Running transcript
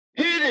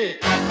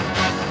shit.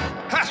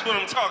 That's what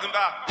I'm talking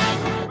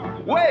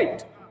about.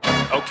 Wait!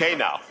 Okay,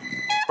 now,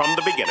 from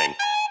the beginning.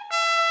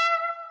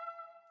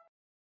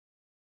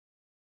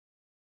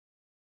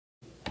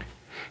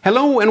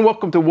 Hello and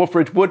welcome to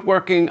Wolfridge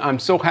Woodworking. I'm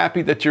so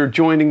happy that you're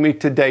joining me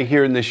today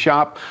here in the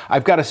shop.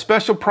 I've got a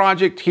special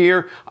project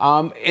here,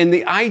 and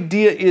the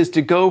idea is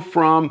to go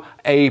from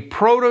a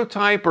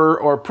prototype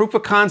or proof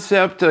of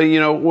concept,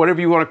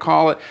 whatever you want to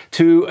call it,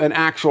 to an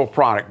actual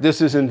product. This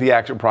isn't the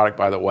actual product,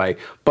 by the way,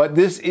 but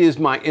this is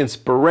my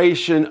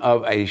inspiration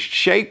of a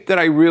shape that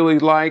I really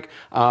like.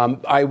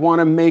 I want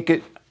to make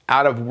it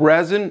out of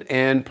resin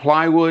and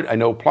plywood. I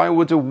know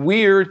plywood's a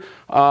weird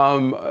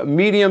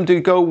medium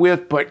to go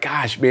with, but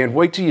gosh, man,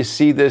 wait till you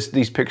see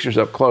these pictures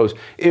up close.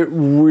 It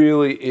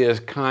really is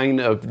kind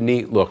of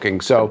neat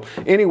looking. So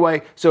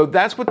anyway, so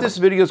that's what this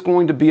video is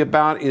going to be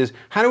about, is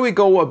how do we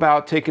go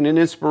about taking an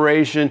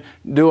inspiration,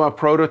 do a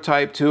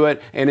prototype to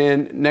it, and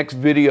then next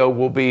video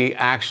will be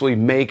actually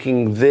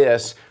making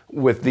this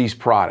with these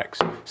products.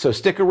 So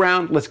stick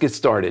around, let's get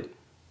started.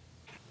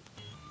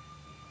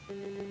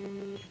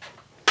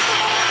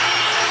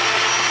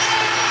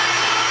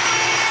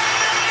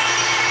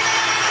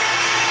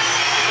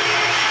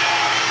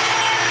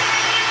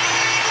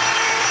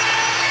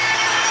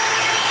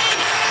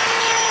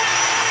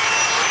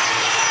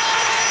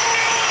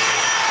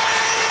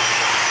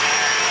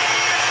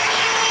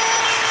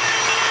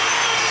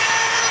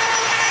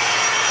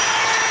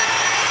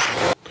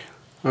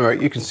 All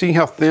right, you can see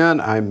how thin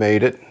I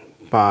made it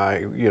by,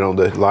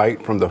 the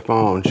light from the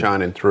phone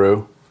shining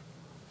through.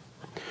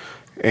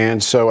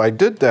 And so I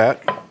did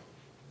that,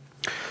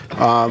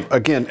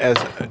 again,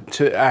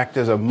 to act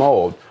as a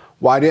mold.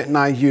 Why didn't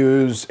I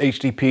use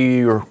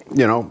HDP or,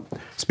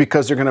 it's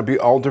because they're gonna be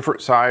all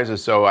different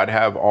sizes, so I'd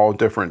have all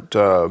different,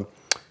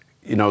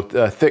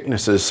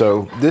 thicknesses.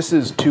 So this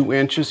is 2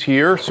 inches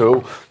here,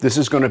 so this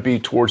is going to be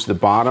towards the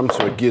bottom,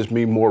 so it gives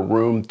me more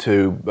room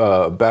to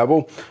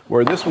bevel,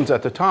 where this one's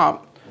at the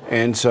top,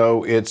 and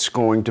so it's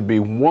going to be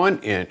 1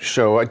 inch,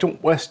 so I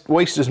don't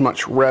waste as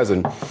much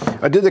resin.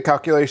 I did the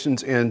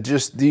calculations, and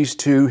just these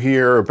two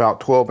here, about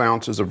 12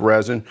 ounces of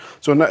resin,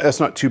 so that's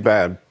not too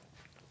bad.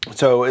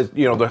 So,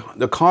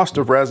 the cost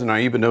of resin,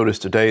 I even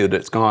noticed today that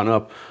it's gone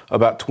up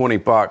about 20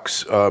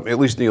 bucks, at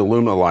least the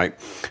Alumilite.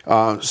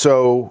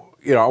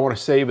 I want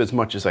to save as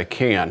much as I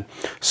can.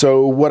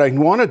 So what I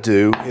want to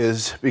do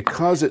is,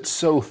 because it's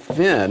so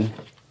thin,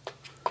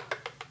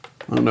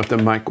 I don't know if the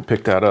mic will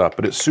pick that up,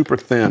 but it's super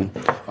thin.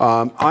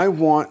 I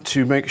want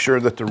to make sure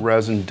that the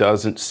resin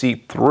doesn't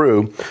seep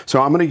through.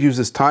 So I'm going to use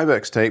this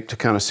Tyvek tape to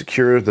kind of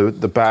secure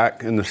the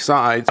back and the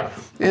sides,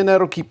 and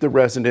that'll keep the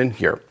resin in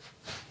here.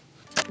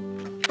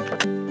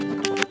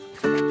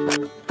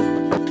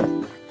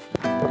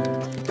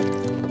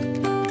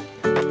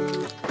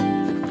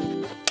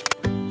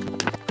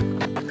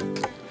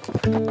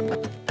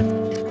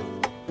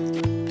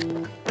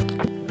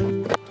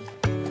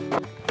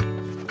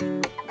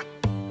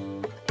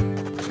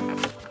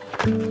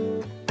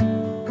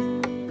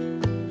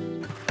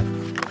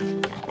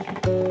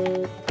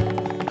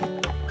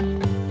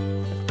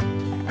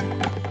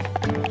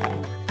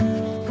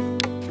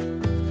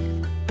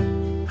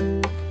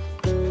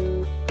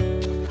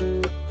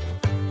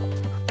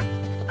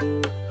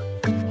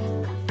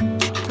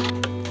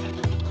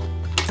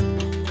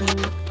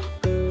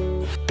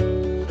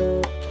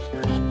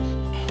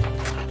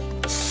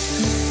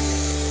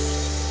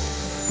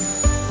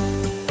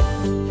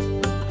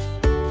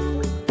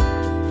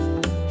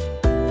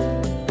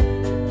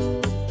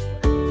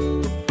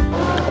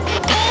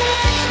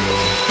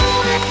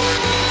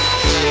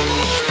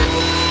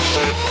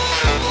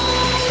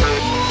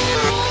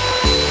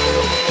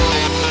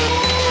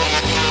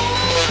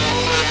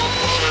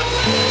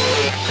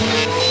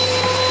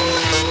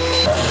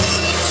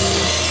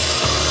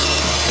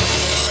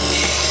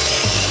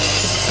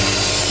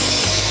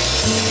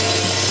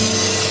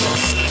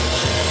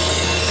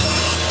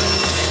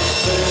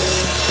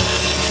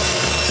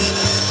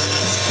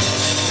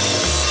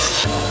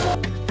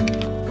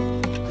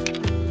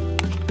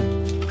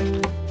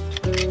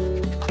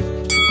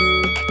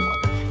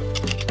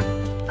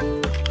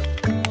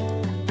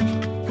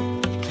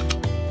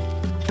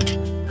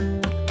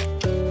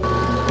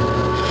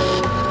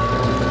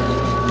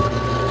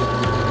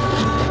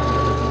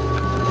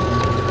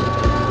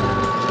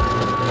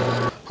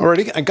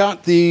 Alrighty, I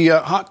got the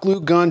hot glue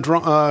gun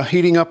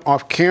heating up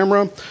off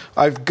camera.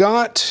 I've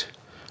got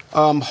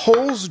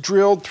holes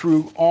drilled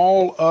through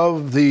all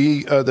of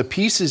the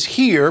pieces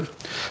here,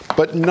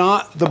 but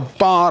not the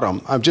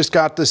bottom. I've just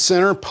got the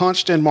center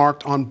punched and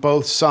marked on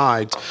both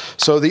sides.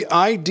 So the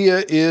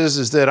idea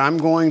is that I'm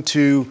going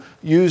to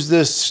use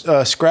this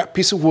scrap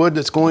piece of wood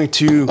that's going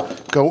to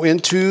go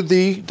into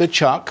the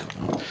chuck,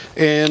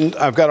 and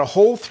I've got a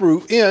hole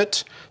through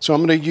it. So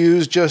I'm going to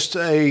use just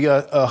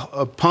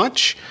a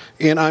punch,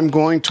 and I'm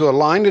going to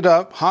align it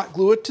up, hot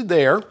glue it to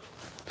there.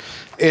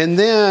 And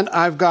then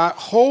I've got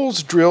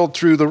holes drilled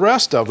through the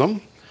rest of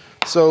them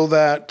so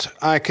that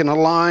I can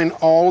align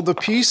all the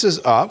pieces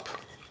up.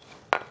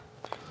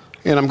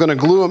 And I'm going to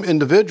glue them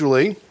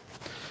individually.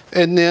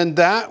 and then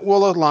that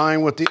will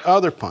align with the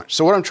other punch.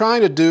 So what I'm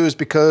trying to do is,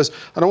 because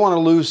I don't want to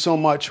lose so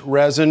much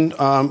resin,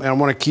 and I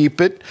want to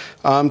keep it,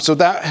 so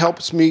that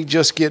helps me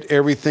just get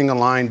everything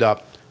aligned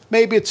up.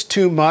 Maybe it's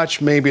too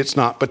much, maybe it's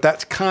not, but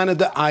that's kind of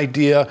the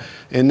idea,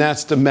 and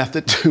that's the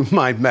method to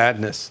my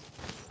madness.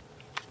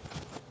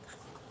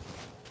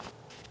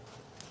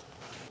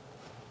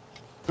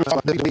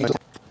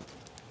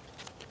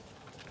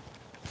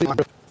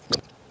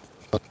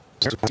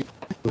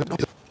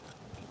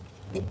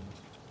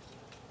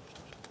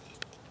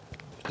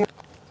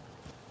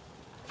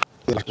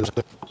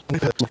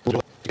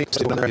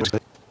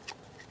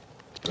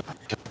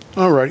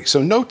 Alrighty,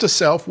 so note to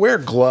self, wear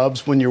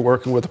gloves when you're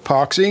working with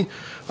epoxy.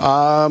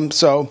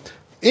 So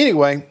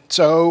anyway,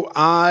 so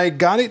I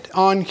got it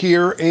on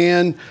here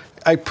and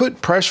I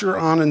put pressure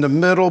on in the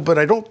middle, but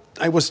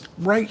I was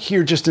right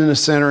here just in the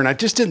center, and I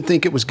just didn't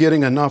think it was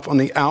getting enough on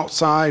the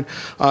outside,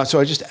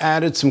 so I just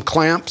added some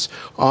clamps.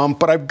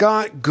 But I've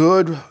got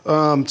good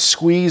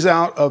squeeze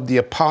out of the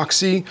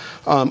epoxy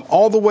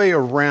all the way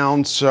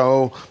around,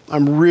 so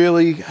I'm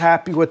really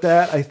happy with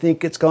that. I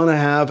think it's gonna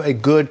have a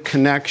good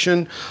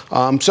connection.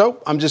 So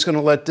I'm just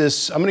gonna let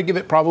this, I'm gonna give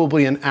it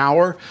probably an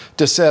hour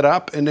to set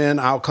up, and then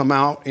I'll come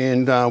out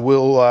and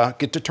we'll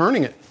get to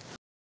turning it.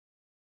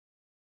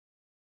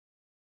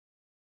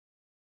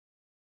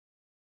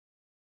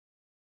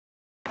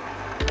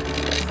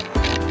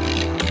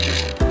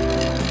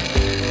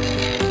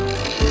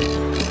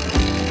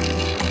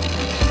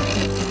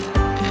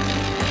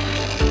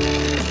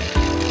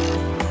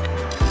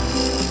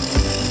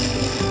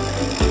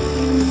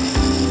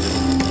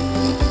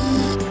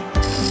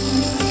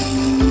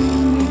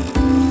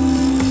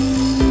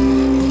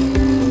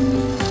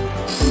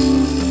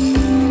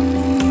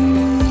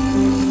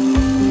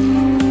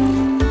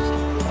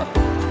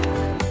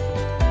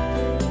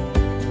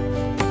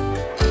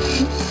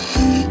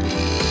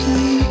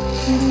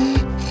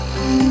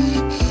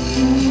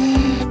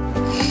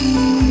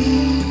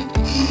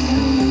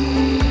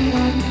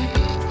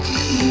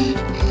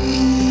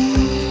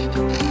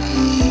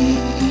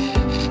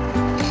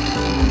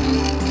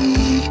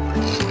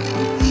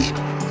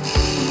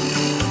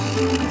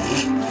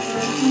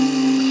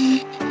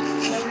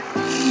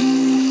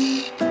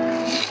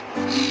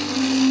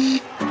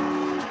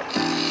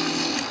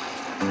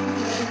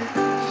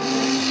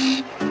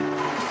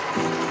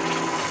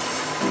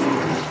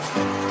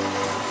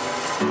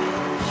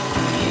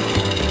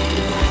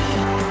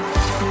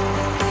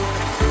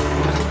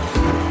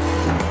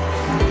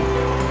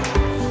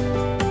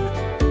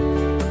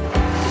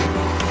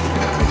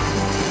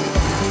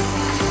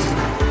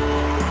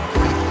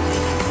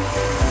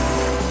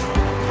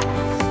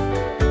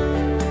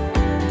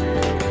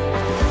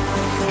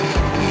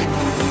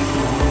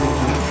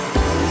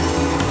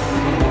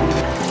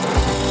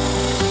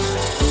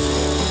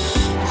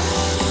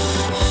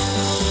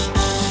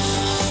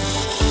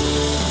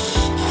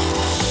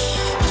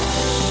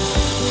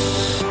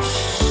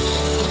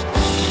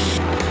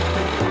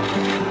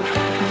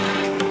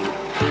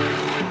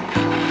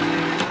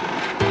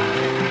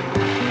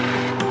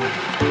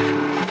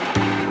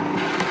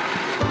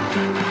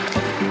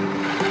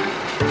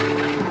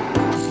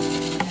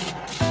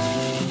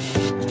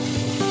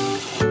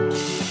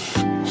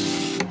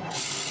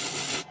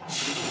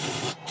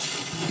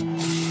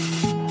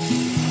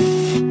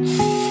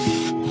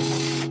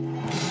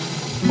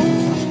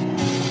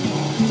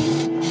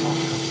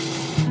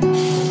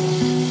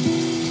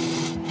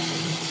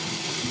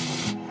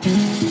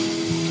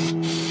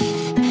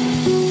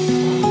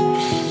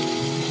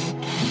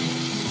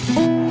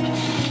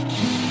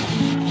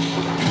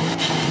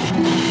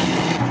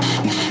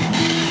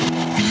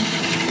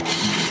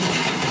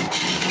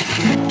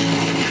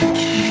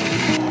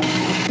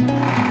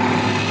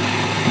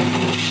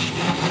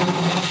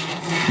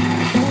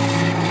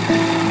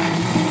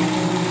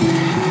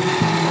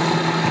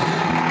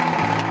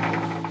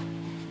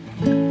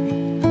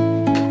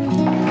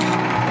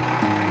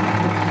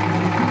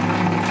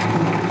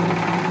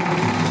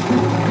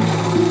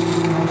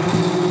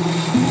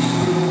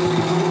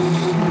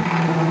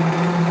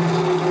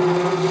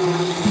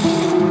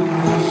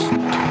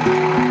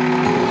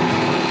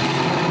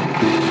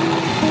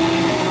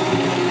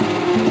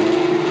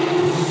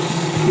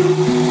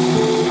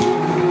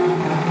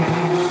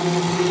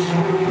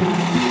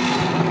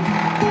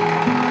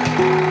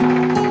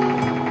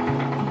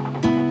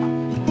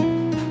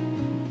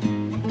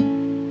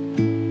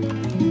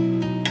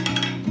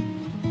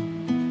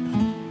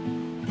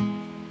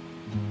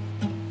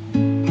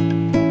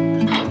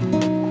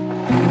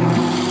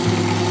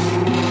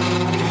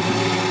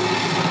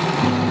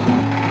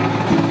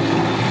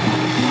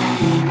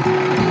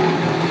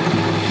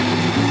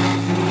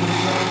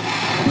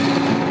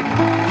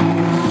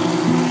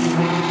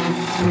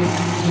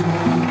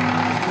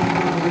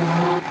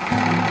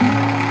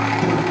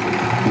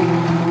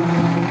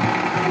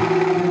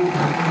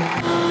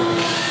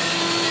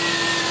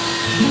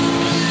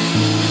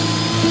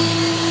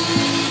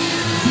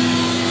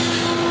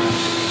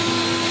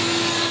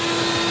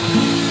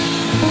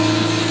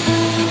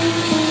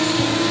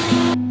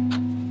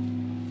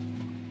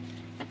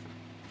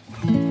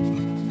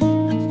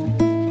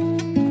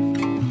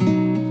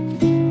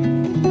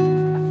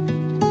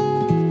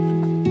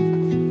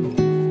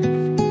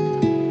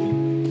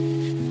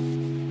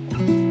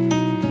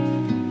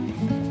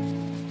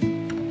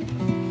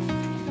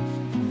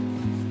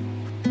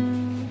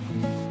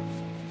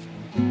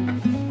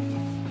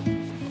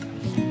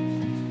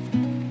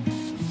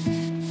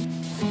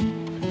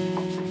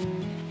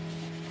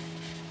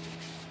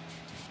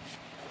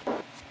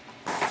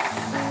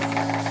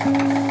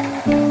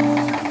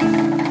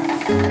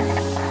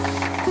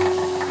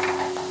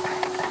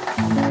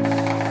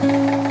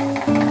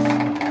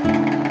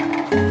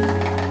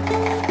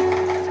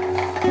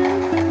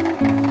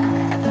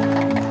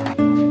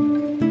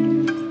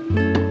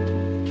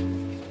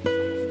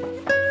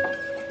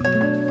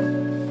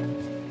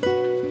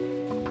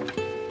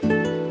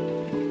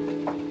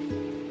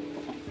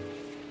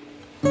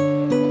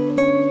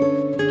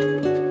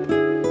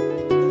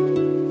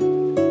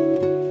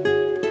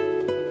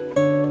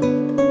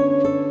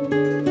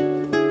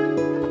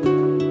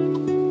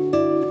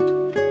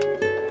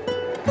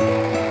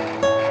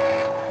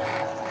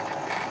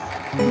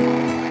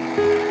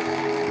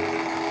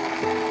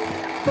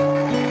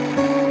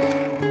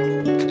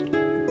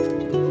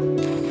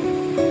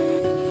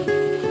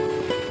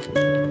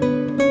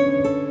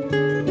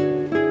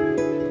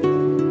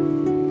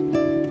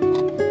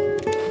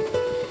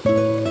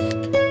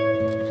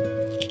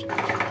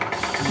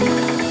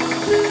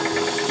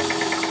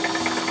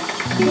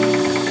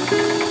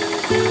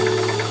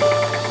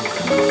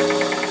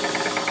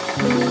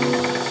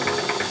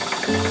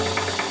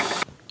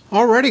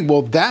 Alrighty,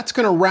 well, that's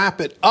going to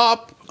wrap it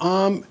up.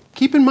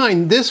 Keep in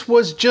mind, this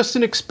was just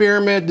an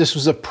experiment. This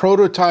was a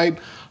prototype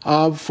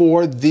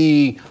for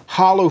the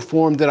hollow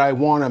form that I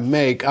want to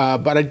make,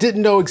 but I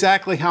didn't know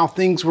exactly how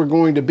things were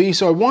going to be,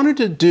 so I wanted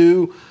to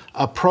do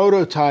a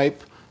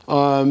prototype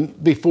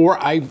before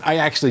I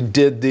actually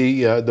did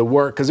the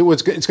work, because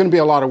it's going to be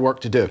a lot of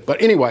work to do.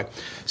 But anyway,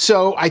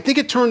 so I think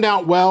it turned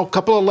out well. A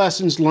couple of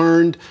lessons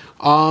learned,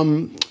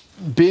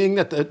 being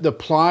that the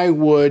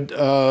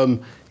plywood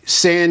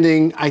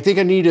sanding, I think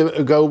I need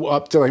to go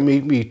up to like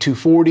maybe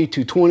 240,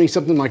 220,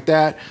 something like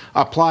that.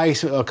 Apply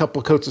a couple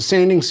of coats of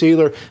sanding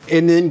sealer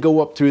and then go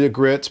up through the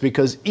grits,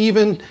 because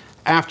even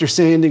after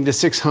sanding to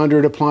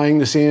 600, applying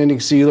the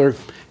sanding sealer,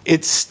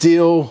 it's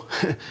still,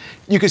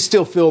 you can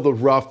still feel the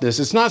roughness.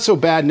 It's not so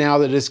bad now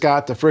that it's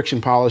got the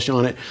friction polish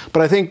on it,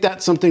 but I think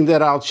that's something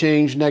that I'll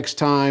change next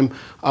time.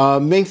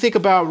 May think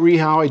about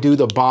how I do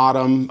the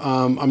bottom.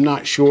 I'm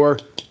not sure.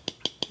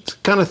 It's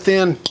kind of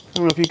thin. I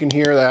don't know if you can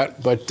hear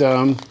that, but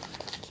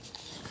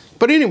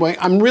anyway,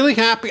 I'm really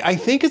happy. I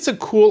think it's a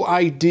cool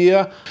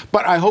idea,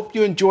 but I hope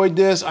you enjoyed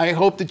this. I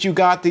hope that you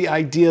got the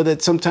idea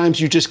that sometimes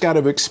you just got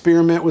to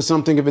experiment with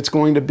something if it's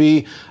going to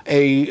be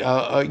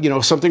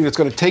something that's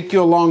going to take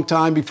you a long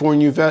time before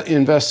you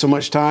invest so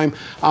much time,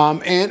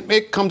 and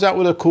it comes out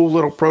with a cool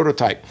little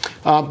prototype.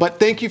 But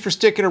thank you for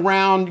sticking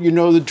around. You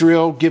know the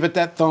drill. Give it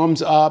that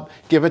thumbs up.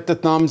 Give it the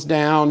thumbs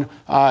down.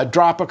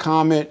 Drop a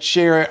comment.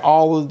 Share it.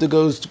 All of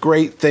those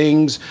great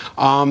things.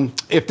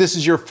 If this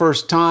is your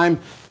first time,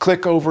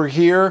 click over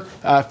here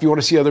if you want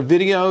to see other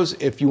videos.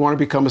 If you want to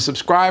become a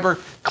subscriber,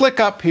 click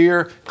up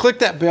here. Click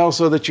that bell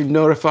so that you're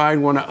notified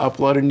when I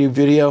upload a new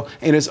video.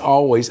 And as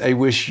always, I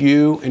wish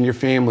you and your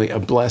family a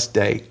blessed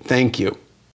day. Thank you.